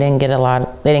there, they didn't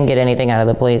get anything out of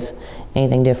the police,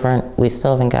 anything different. We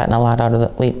still haven't gotten a lot out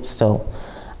of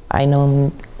I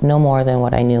know no more than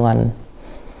what I knew on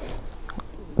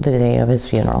the day of his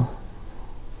funeral.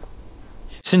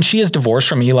 Since she is divorced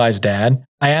from Eli's dad,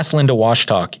 I asked Linda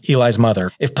Washtock, Eli's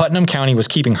mother, if Putnam County was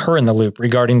keeping her in the loop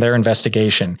regarding their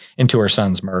investigation into her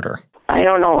son's murder. I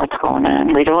don't know what's going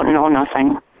on. We don't know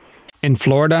nothing. In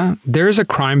Florida, there is a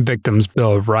Crime Victims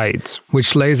Bill of Rights,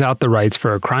 which lays out the rights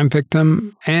for a crime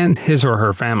victim and his or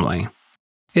her family.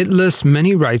 It lists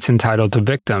many rights entitled to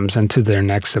victims and to their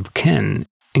next of kin,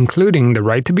 including the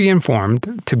right to be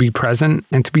informed, to be present,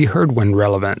 and to be heard when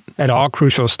relevant, at all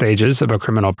crucial stages of a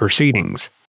criminal proceedings.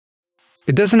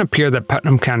 It doesn't appear that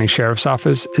Putnam County Sheriff's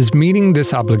Office is meeting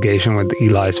this obligation with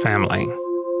Eli's family.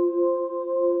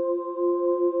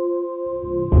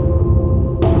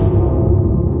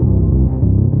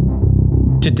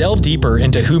 To delve deeper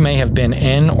into who may have been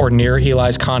in or near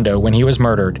Eli's condo when he was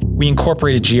murdered, we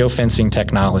incorporated geofencing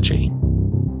technology.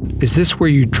 Is this where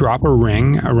you drop a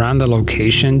ring around the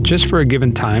location just for a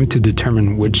given time to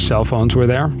determine which cell phones were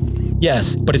there?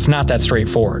 Yes, but it's not that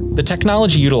straightforward. The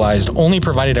technology utilized only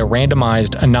provided a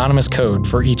randomized, anonymous code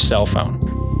for each cell phone.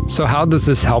 So how does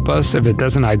this help us if it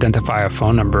doesn't identify a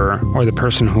phone number or the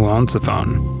person who owns the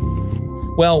phone?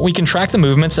 Well, we can track the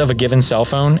movements of a given cell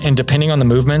phone, and depending on the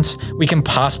movements, we can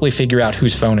possibly figure out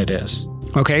whose phone it is.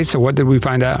 Okay, so what did we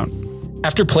find out?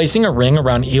 After placing a ring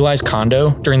around Eli's condo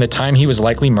during the time he was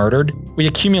likely murdered, we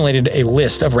accumulated a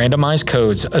list of randomized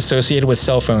codes associated with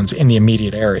cell phones in the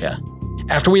immediate area.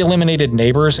 After we eliminated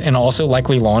neighbors and also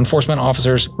likely law enforcement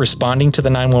officers responding to the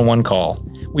 911 call,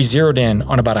 we zeroed in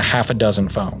on about a half a dozen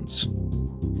phones.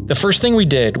 The first thing we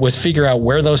did was figure out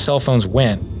where those cell phones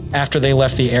went after they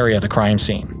left the area of the crime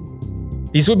scene.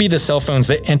 These would be the cell phones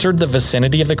that entered the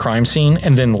vicinity of the crime scene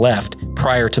and then left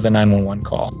prior to the 911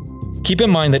 call. Keep in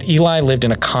mind that Eli lived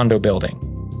in a condo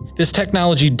building. This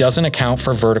technology doesn't account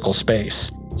for vertical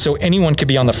space, so anyone could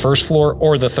be on the first floor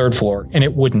or the third floor and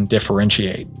it wouldn't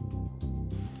differentiate.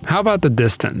 How about the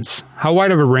distance? How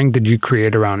wide of a ring did you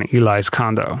create around Eli's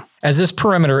condo? As this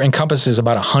perimeter encompasses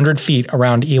about 100 feet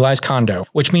around Eli's condo,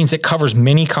 which means it covers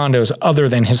many condos other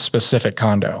than his specific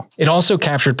condo. It also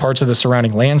captured parts of the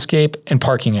surrounding landscape and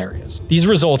parking areas. These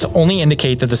results only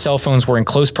indicate that the cell phones were in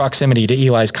close proximity to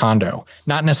Eli's condo,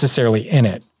 not necessarily in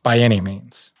it by any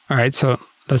means. All right, so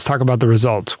let's talk about the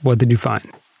results. What did you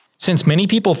find? Since many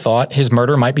people thought his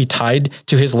murder might be tied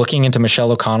to his looking into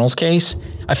Michelle O'Connell's case,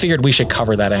 I figured we should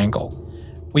cover that angle.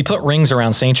 We put rings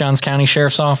around St. Johns County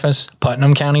Sheriff's Office,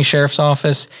 Putnam County Sheriff's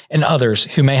Office, and others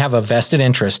who may have a vested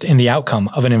interest in the outcome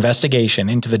of an investigation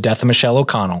into the death of Michelle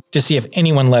O'Connell to see if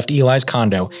anyone left Eli's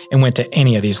condo and went to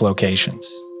any of these locations.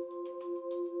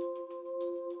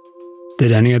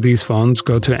 Did any of these phones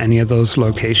go to any of those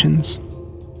locations?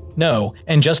 No,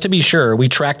 and just to be sure, we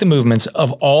tracked the movements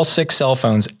of all 6 cell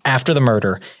phones after the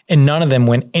murder, and none of them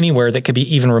went anywhere that could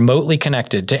be even remotely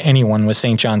connected to anyone with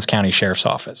St. Johns County Sheriff's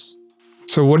Office.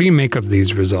 So what do you make of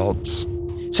these results?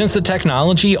 Since the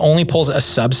technology only pulls a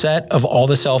subset of all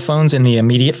the cell phones in the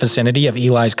immediate vicinity of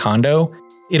Eli's condo,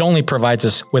 it only provides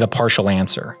us with a partial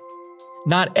answer.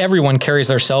 Not everyone carries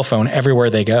their cell phone everywhere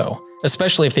they go,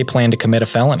 especially if they plan to commit a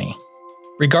felony.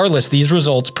 Regardless, these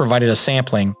results provided a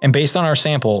sampling, and based on our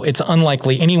sample, it's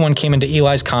unlikely anyone came into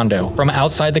Eli's condo from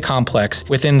outside the complex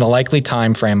within the likely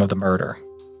time frame of the murder.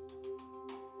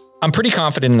 I'm pretty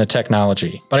confident in the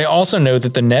technology, but I also know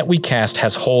that the net we cast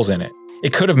has holes in it.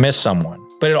 It could have missed someone,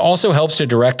 but it also helps to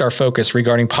direct our focus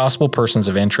regarding possible persons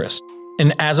of interest.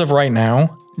 And as of right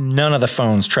now, none of the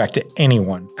phones track to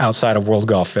anyone outside of World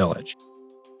Golf Village.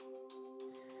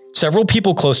 Several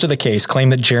people close to the case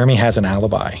claim that Jeremy has an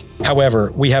alibi.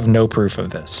 However, we have no proof of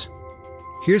this.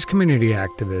 Here's community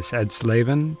activist Ed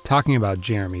Slavin talking about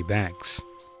Jeremy Banks.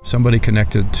 Somebody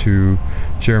connected to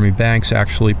Jeremy Banks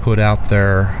actually put out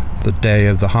there the day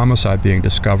of the homicide being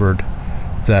discovered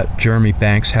that Jeremy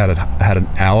Banks had an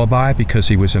alibi because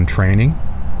he was in training.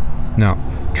 Now,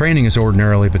 training is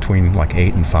ordinarily between like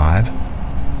 8 and 5.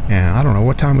 And I don't know,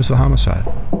 what time was the homicide?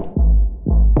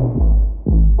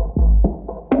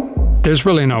 There's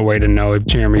really no way to know if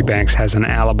Jeremy Banks has an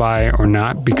alibi or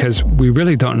not because we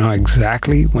really don't know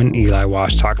exactly when Eli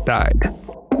Washtock died.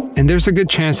 And there's a good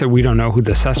chance that we don't know who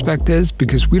the suspect is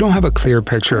because we don't have a clear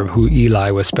picture of who Eli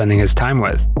was spending his time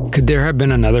with. Could there have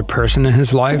been another person in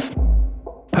his life?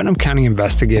 Putnam County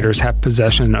investigators have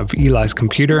possession of Eli's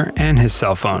computer and his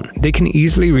cell phone. They can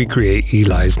easily recreate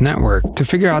Eli's network to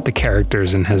figure out the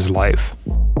characters in his life.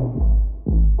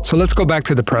 So let's go back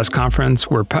to the press conference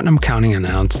where Putnam County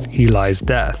announced Eli's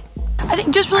death. I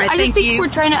just think we're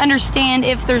trying to understand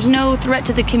if there's no threat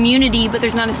to the community, but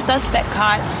there's not a suspect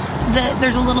caught, that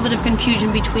there's a little bit of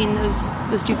confusion between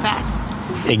those two facts.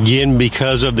 Again,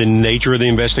 because of the nature of the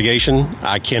investigation,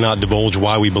 I cannot divulge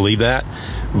why we believe that,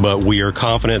 but we are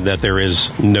confident that there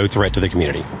is no threat to the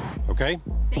community. Okay?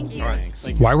 Thank you. All right.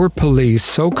 Why were police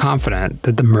so confident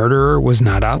that the murderer was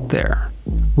not out there?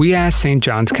 We asked St.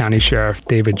 Johns County Sheriff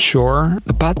David Shore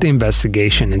about the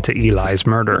investigation into Eli's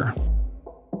murder.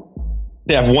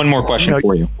 I have one more question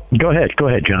for you. Go ahead,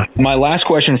 John. My last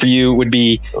question for you would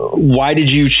be, why did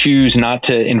you choose not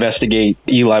to investigate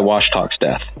Eli Washtock's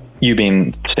death? You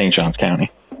being St. Johns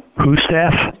County. Whose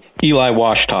death? Eli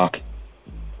Washtock.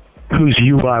 Who's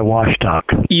Eli Washtock?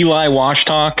 Eli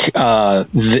Washtock,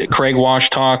 Craig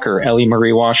Washtock, or Ellie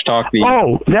Marie Washtock.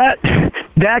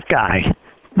 That guy.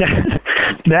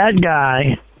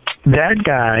 That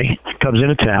guy comes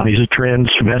into town. He's a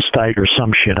transvestite or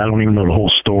some shit. I don't even know the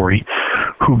whole story.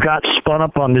 Who got spun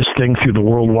up on this thing through the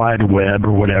World Wide Web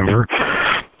or whatever.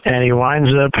 And he winds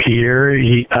up here.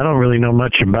 I don't really know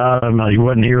much about him. He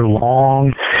wasn't here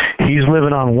long. He's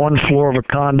living on one floor of a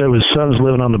condo. His son's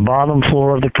living on the bottom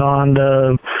floor of the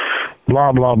condo.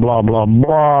 Blah, blah, blah, blah,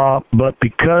 blah. But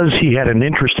because he had an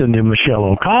interest in the Michelle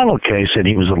O'Connell case and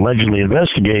he was allegedly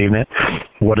investigating it,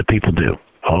 what did people do?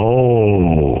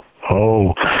 Oh.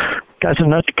 Guy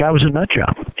was a nut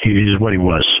job. He's what he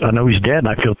was. I know he's dead, and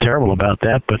I feel terrible about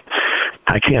that, but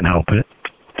I can't help it.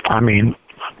 I mean,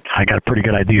 I got a pretty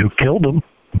good idea who killed him,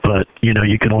 but, you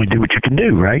can only do what you can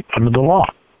do, right, under the law.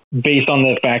 Based on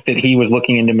the fact that he was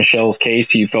looking into Michelle's case,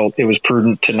 you felt it was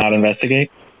prudent to not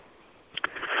investigate?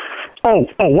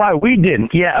 Why we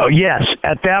didn't? Yeah, yes.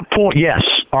 At that point, yes.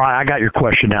 All right, I got your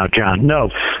question now, John. No,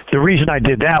 the reason I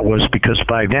did that was because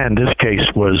by then this case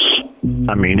was,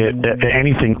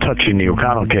 anything touching the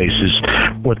O'Connell case is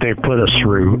what they put us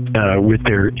through with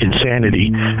their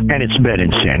insanity, and it's been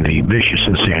insanity, vicious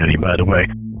insanity, by the way.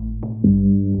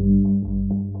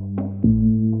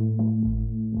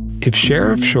 If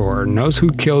Sheriff Shore knows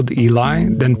who killed Eli,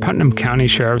 then Putnam County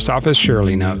Sheriff's Office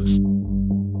surely knows.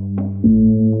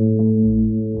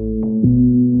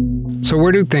 So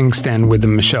where do things stand with the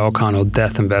Michelle O'Connell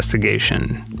death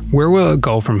investigation? Where will it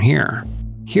go from here?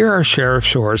 Here are Sheriff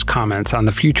Shore's comments on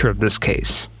the future of this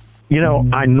case.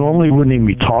 I normally wouldn't even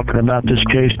be talking about this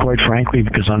case, quite frankly,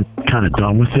 because I'm kind of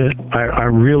done with it. I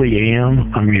really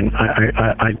am.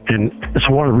 And it's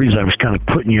one of the reasons I was kind of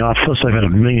putting you off. Plus, I've had a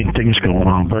million things going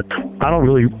on, but I don't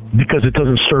really, because it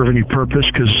doesn't serve any purpose,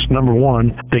 because number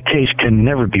one, the case can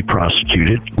never be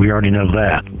prosecuted. We already know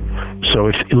that. So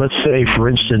if, let's say, for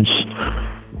instance,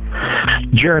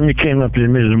 Jeremy came up and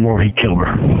admitted more he killed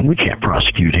her, we can't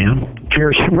prosecute him.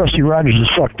 Rusty Rogers has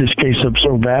fucked this case up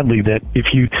so badly that if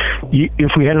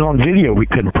we had it on video, we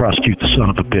couldn't prosecute the son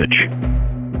of a bitch.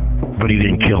 But he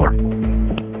didn't kill her.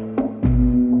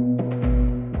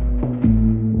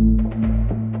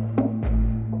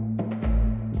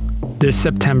 This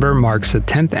September marks the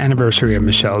 10th anniversary of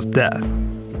Michelle's death.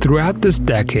 Throughout this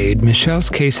decade, Michelle's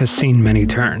case has seen many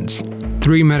turns.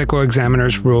 3 medical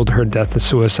examiners ruled her death a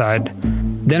suicide.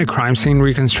 Then a crime scene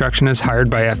reconstructionist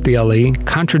hired by FDLE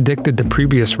contradicted the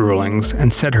previous rulings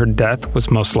and said her death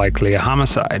was most likely a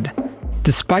homicide.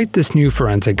 Despite this new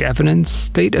forensic evidence,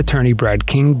 State Attorney Brad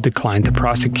King declined to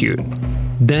prosecute.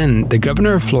 Then, the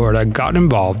governor of Florida got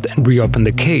involved and reopened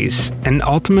the case, and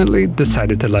ultimately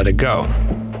decided to let it go.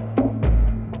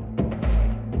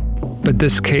 But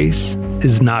this case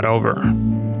is not over.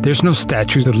 There's no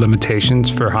statute of limitations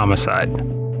for homicide.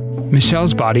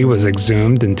 Michelle's body was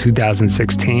exhumed in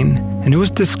 2016, and it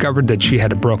was discovered that she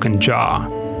had a broken jaw.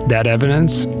 That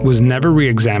evidence was never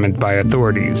re-examined by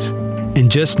authorities. And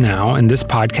just now, in this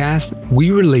podcast,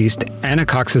 we released Anna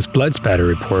Cox's blood spatter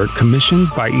report commissioned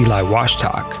by Eli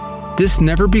Washtock. This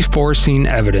never-before-seen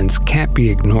evidence can't be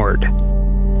ignored.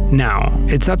 Now,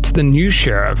 it's up to the new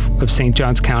sheriff of St.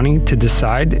 Johns County to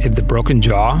decide if the broken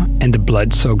jaw and the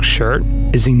blood-soaked shirt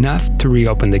is enough to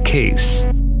reopen the case.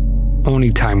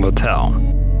 Only time will tell.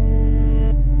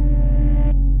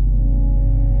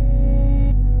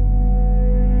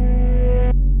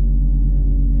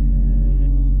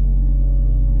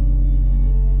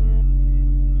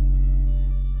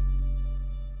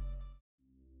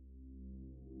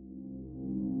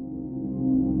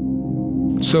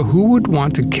 So who would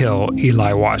want to kill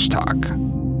Eli Washtock?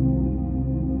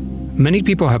 Many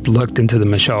people have looked into the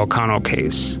Michelle O'Connell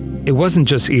case. It wasn't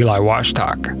just Eli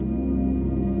Washtock.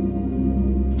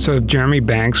 So if Jeremy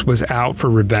Banks was out for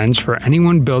revenge for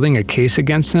anyone building a case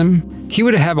against him, he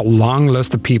would have a long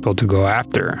list of people to go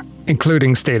after,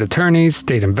 including state attorneys,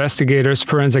 state investigators,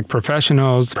 forensic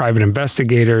professionals, private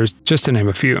investigators, just to name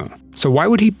a few. So why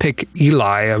would he pick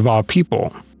Eli of all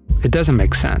people? It doesn't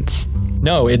make sense.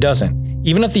 No, it doesn't.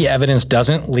 Even if the evidence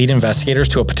doesn't lead investigators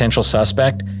to a potential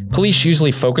suspect, police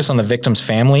usually focus on the victim's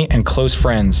family and close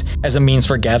friends as a means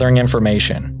for gathering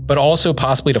information, but also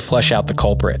possibly to flesh out the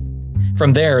culprit.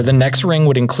 From there, the next ring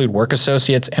would include work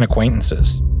associates and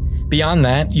acquaintances. Beyond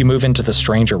that, you move into the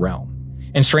stranger realm,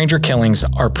 and stranger killings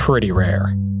are pretty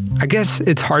rare. I guess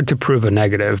it's hard to prove a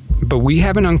negative, but we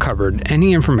haven't uncovered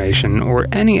any information or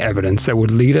any evidence that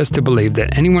would lead us to believe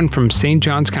that anyone from St.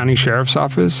 Johns County Sheriff's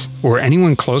Office or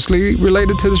anyone closely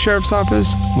related to the Sheriff's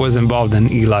Office was involved in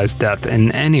Eli's death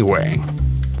in any way.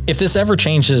 If this ever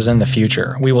changes in the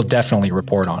future, we will definitely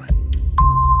report on it.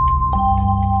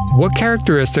 What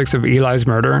characteristics of Eli's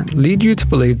murder lead you to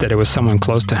believe that it was someone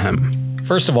close to him?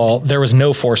 First of all, there was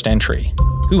no forced entry.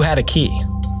 Who had a key?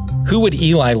 Who would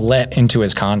Eli let into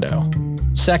his condo?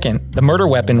 Second, the murder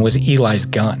weapon was Eli's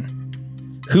gun.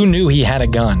 Who knew he had a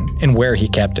gun and where he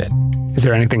kept it? Is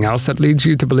there anything else that leads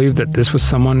you to believe that this was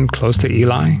someone close to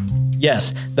Eli?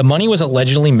 Yes, the money was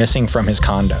allegedly missing from his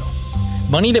condo.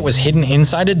 Money that was hidden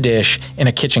inside a dish in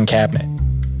a kitchen cabinet.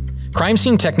 Crime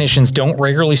scene technicians don't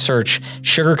regularly search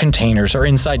sugar containers or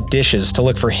inside dishes to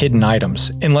look for hidden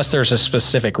items unless there's a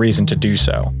specific reason to do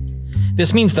so.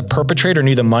 This means the perpetrator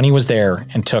knew the money was there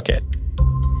and took it.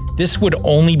 This would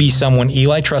only be someone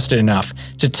Eli trusted enough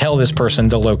to tell this person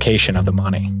the location of the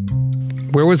money.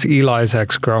 Where was Eli's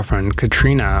ex-girlfriend,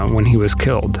 Katrina, when he was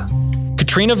killed?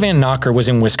 Katrina Van Knocker was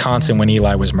in Wisconsin when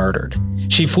Eli was murdered.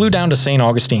 She flew down to St.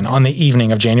 Augustine on the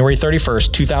evening of January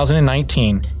 31st,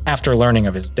 2019, after learning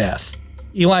of his death.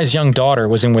 Eli's young daughter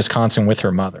was in Wisconsin with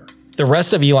her mother. The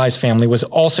rest of Eli's family was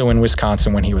also in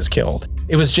Wisconsin when he was killed.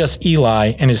 It was just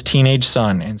Eli and his teenage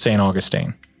son in St.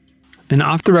 Augustine. An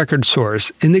off-the-record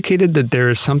source indicated that there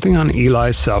is something on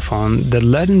Eli's cell phone that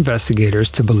led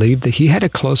investigators to believe that he had a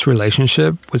close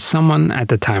relationship with someone at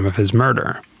the time of his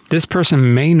murder. This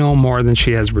person may know more than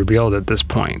she has revealed at this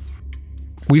point.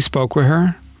 We spoke with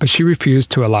her, but she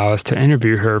refused to allow us to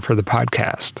interview her for the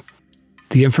podcast.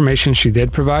 The information she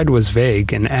did provide was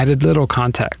vague and added little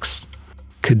context.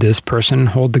 Could this person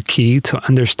hold the key to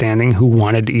understanding who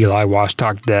wanted Eli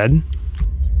Washtock dead?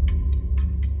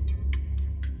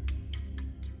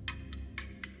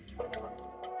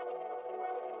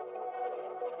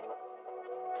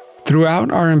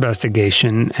 Throughout our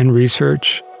investigation and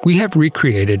research, we have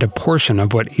recreated a portion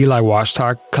of what Eli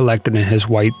Washtock collected in his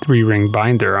white 3-ring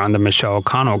binder on the Michelle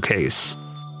O'Connell case.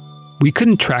 We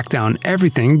couldn't track down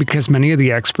everything because many of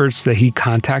the experts that he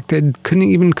contacted couldn't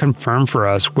even confirm for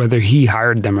us whether he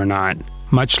hired them or not,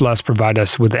 much less provide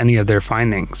us with any of their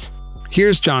findings.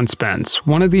 Here's John Spence,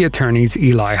 one of the attorneys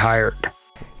Eli hired.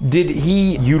 Did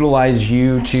he utilize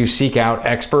you to seek out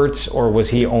experts, or was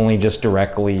he only just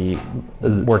directly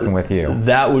working with you?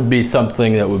 That would be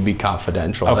something that would be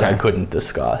confidential Okay. and I couldn't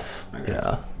discuss.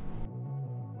 Yeah.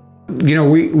 You know,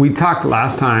 we talked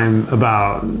last time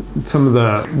about some of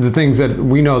the things that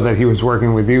we know that he was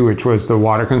working with you, which was the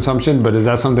water consumption, but is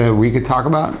that something that we could talk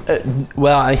about?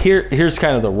 Well, here's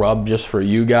kind of the rub just for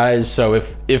you guys. So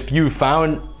if you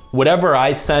found whatever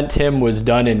I sent him was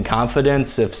done in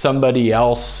confidence, if somebody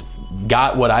else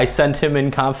got what I sent him in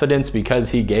confidence because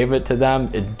he gave it to them,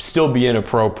 it'd still be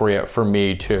inappropriate for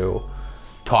me to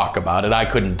talk about it. I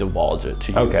couldn't divulge it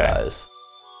to you guys.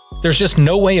 There's just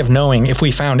no way of knowing if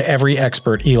we found every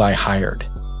expert Eli hired.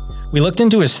 We looked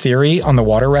into his theory on the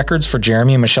water records for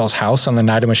Jeremy and Michelle's house on the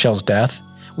night of Michelle's death.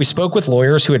 We spoke with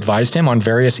lawyers who advised him on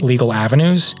various legal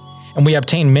avenues, and we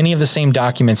obtained many of the same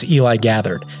documents Eli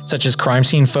gathered, such as crime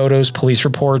scene photos, police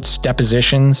reports,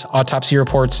 depositions, autopsy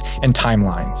reports, and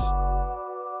timelines.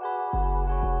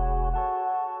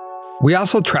 We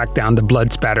also tracked down the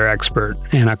blood spatter expert,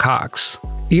 Anna Cox.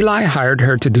 Eli hired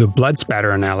her to do a blood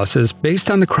spatter analysis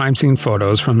based on the crime scene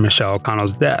photos from Michelle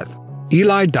O'Connell's death.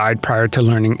 Eli died prior to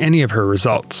learning any of her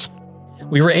results.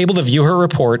 We were able to view her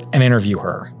report and interview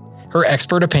her. Her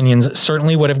expert opinions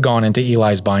certainly would have gone into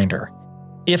Eli's binder.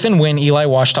 If and when Eli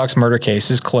Washtock's murder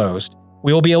case is closed,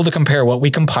 we will be able to compare what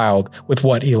we compiled with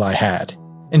what Eli had.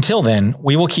 Until then,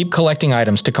 we will keep collecting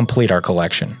items to complete our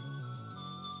collection.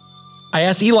 I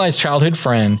asked Eli's childhood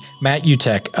friend, Matt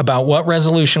Utek, about what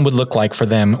resolution would look like for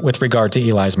them with regard to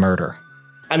Eli's murder.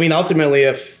 I mean, ultimately,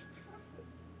 if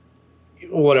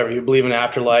whatever you believe in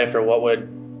afterlife or what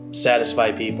would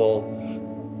satisfy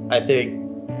people, I think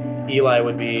Eli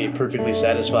would be perfectly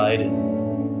satisfied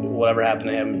whatever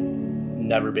happened to him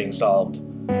never being solved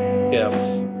if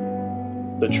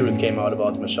the truth came out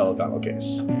about the Michelle O'Connell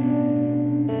case.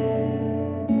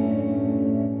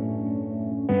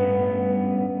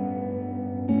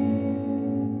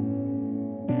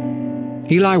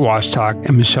 Eli Washtock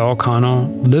and Michelle O'Connell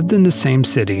lived in the same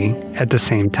city at the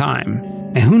same time,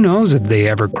 and who knows if they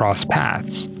ever crossed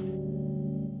paths.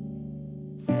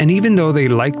 And even though they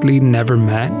likely never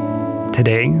met,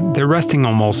 today they're resting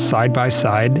almost side by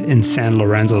side in San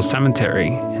Lorenzo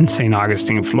Cemetery in St.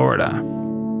 Augustine, Florida.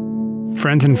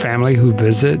 Friends and family who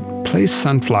visit place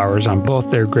sunflowers on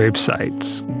both their grave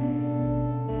sites.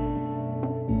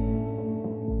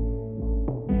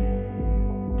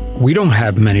 We don't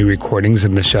have many recordings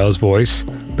of Michelle's voice,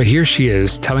 but here she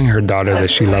is telling her daughter that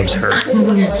she loves her.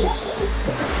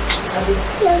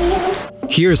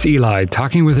 Here's Eli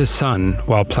talking with his son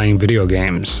while playing video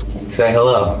games. Say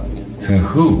hello. To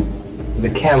who? The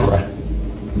camera.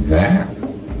 That?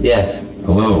 Yes.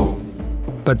 Hello.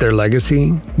 But their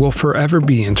legacy will forever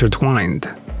be intertwined,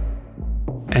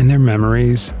 and their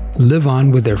memories live on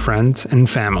with their friends and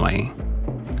family,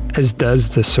 as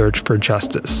does the search for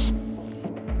justice.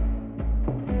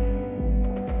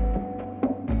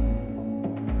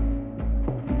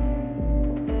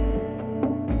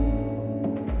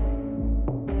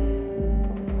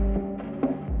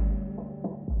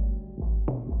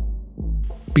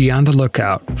 Be on the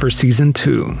lookout for Season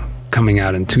 2, coming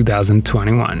out in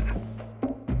 2021.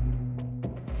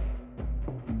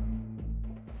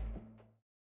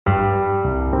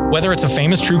 Whether it's a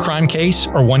famous true crime case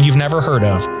or one you've never heard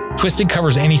of, Twisted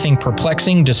covers anything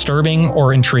perplexing, disturbing,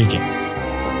 or intriguing.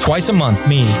 Twice a month,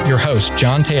 me, your host,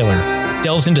 John Taylor,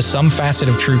 delves into some facet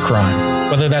of true crime,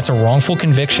 whether that's a wrongful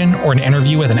conviction or an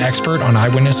interview with an expert on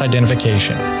eyewitness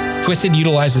identification. Twisted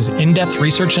utilizes in-depth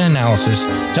research and analysis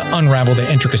to unravel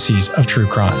the intricacies of true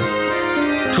crime.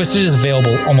 Twisted is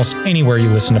available almost anywhere you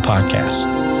listen to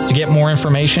podcasts, so To get more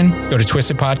information, go to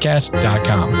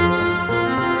twistedpodcast.com.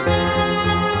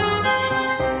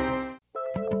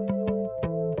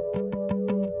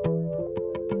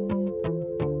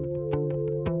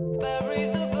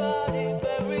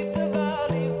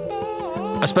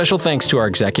 A special thanks to our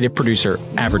executive producer,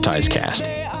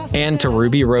 AdvertiseCast, and to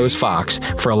Ruby Rose Fox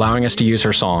for allowing us to use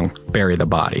her song, Bury the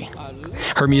Body.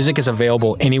 Her music is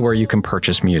available anywhere you can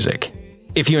purchase music.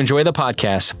 If you enjoy the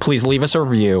podcast, please leave us a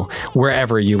review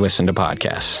wherever you listen to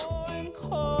podcasts.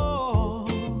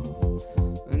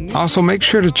 Also, make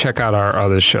sure to check out our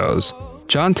other shows.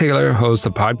 John Taylor hosts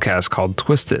a podcast called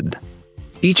Twisted.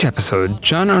 Each episode,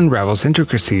 John unravels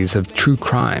intricacies of true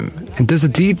crime and does a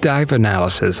deep dive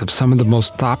analysis of some of the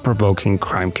most thought-provoking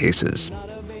crime cases.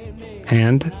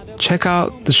 And check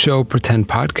out the show Pretend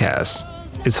Podcast.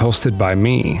 It's hosted by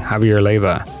me, Javier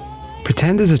Leiva.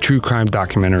 Pretend is a true crime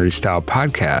documentary-style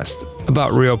podcast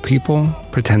about real people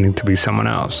pretending to be someone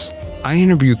else. I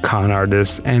interview con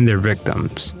artists and their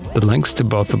victims. The links to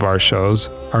both of our shows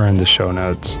are in the show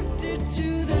notes.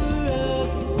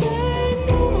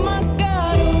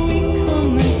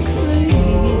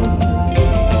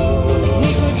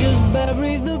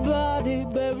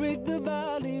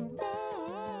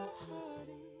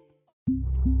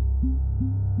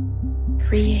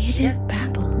 Creative